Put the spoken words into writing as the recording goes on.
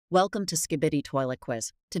Welcome to Skibidi Toilet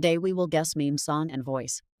Quiz. Today we will guess meme song and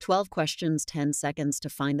voice. 12 questions, 10 seconds to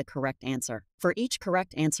find the correct answer. For each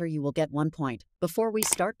correct answer you will get 1 point. Before we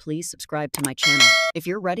start, please subscribe to my channel. If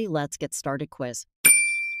you're ready, let's get started. Quiz.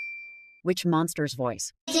 Which monster's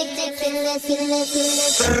voice? Skibidi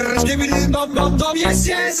dum dum dum, yes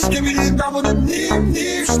yes. Skibidi dum dum dim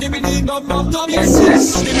dim. Skibidi dum dum dum, yes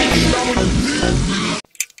yes. Skibidi dum dum dim.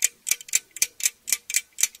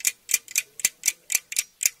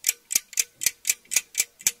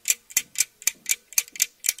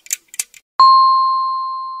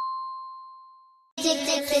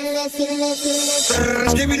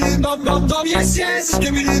 Skibidi dum dum dum, yes yes.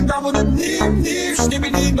 Skibidi dum dum dim dim.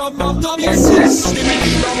 Skibidi dum dum dum, yes yes.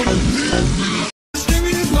 Skibidi dum dum dim.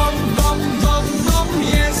 Skibidi dum dum dum dum,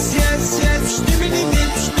 yes yes yes. Skibidi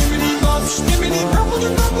dim, skibidi dum, skibidi dum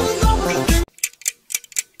dum dum dum.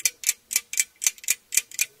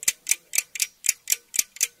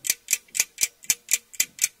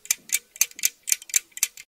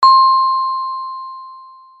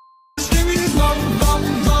 Skibidi dum dum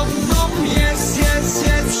dum, yes yes.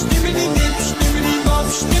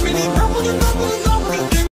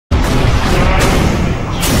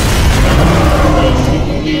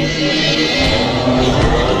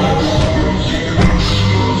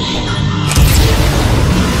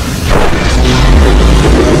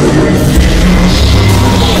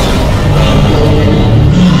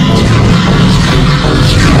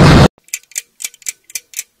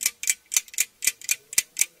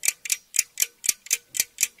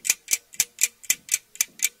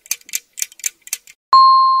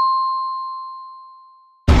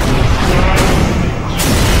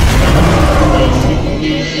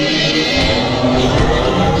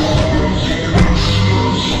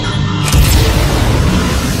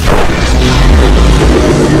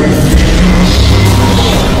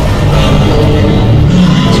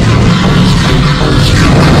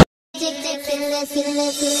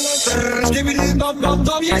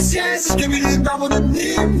 Skibidi dum dum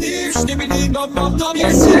dim dim. Skibidi dum dum dum,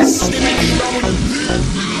 yes yes. Skibidi dum dum dim.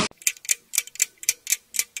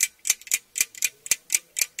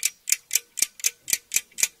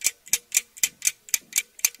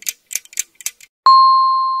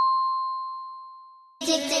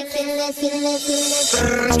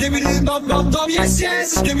 Skibidi dum dum dum, yes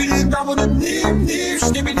yes. Skibidi dum dum dim dim.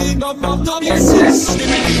 Skibidi dum dum dum, yes yes.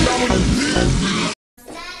 Skibidi dum dum dim.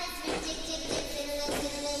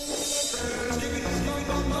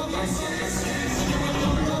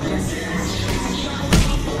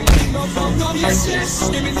 Yes, yes,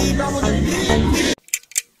 skibidi dum dum dim.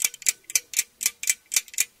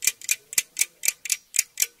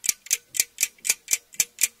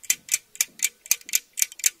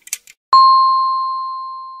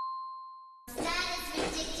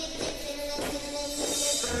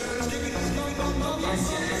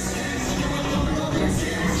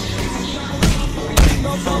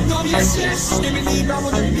 Yes, yes, skibidi dum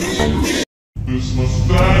dum dim. This must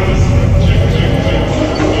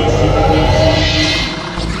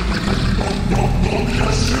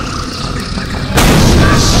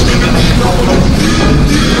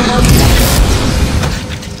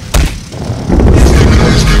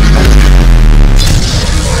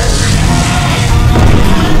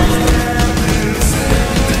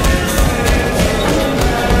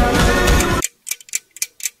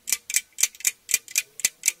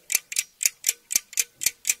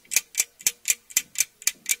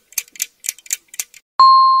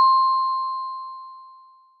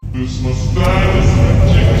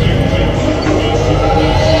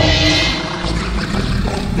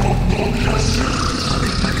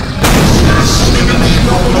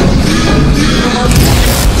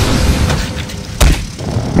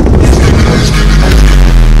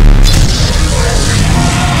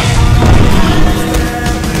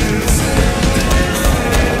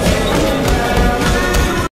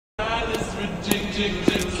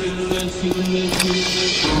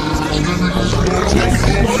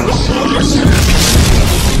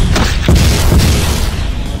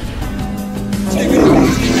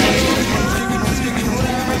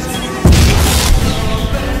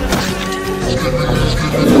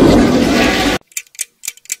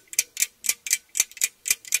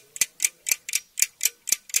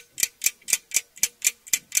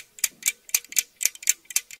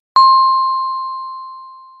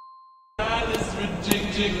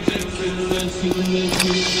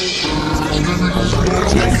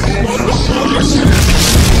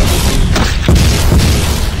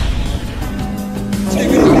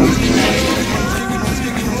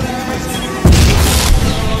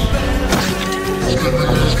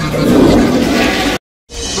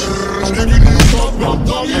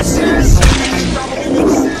Yes.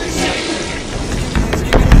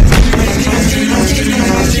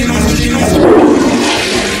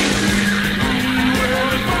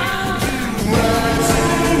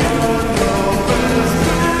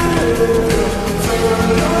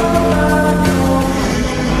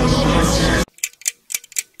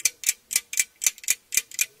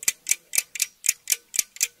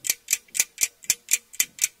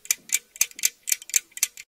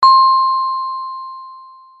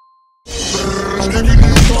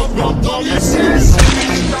 dum dum dum, yes yes.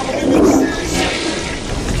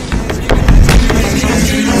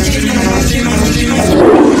 Skibidi dum dum, yes yes.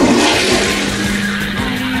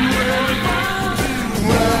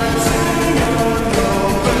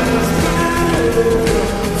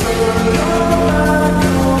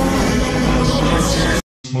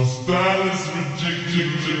 My style is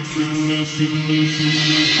ridiculous.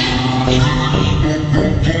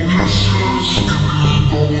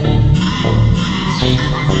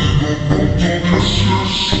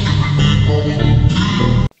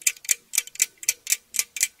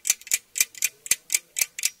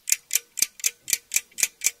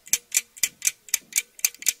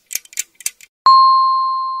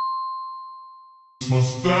 My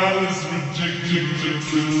style is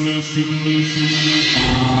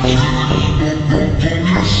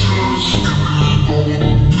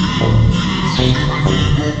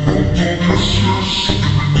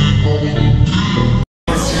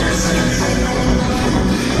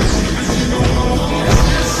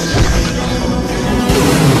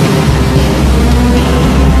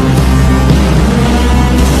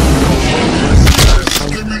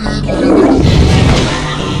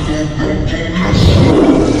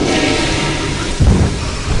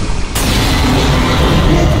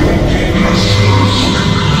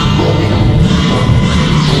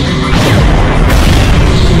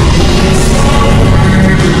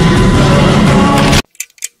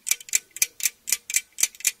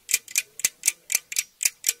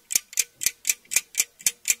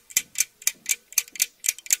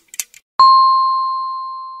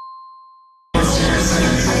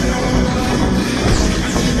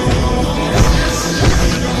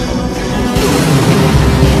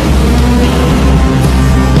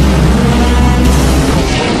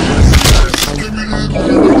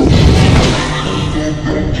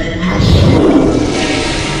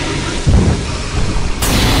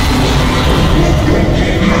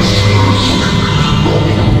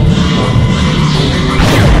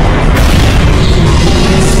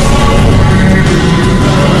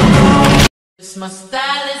My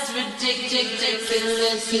style is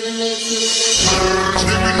ridiculous.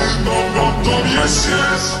 Skibidi dum dum dum, yes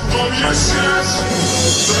yes. Yes yes.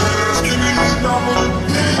 Skibidi dum dum,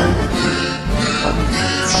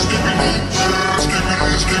 skibidi, skibidi,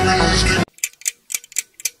 skibidi, skibidi.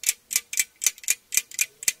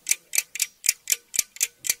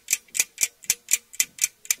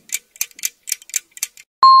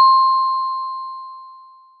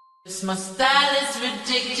 My style is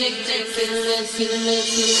ridiculous.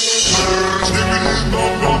 Skibidi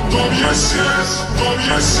dum dum dum, yes yes.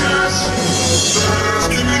 Yes yes.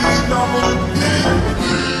 Skibidi dum dum,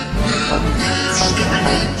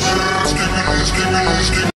 skibidi, skibidi, skibidi,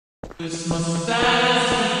 skibidi.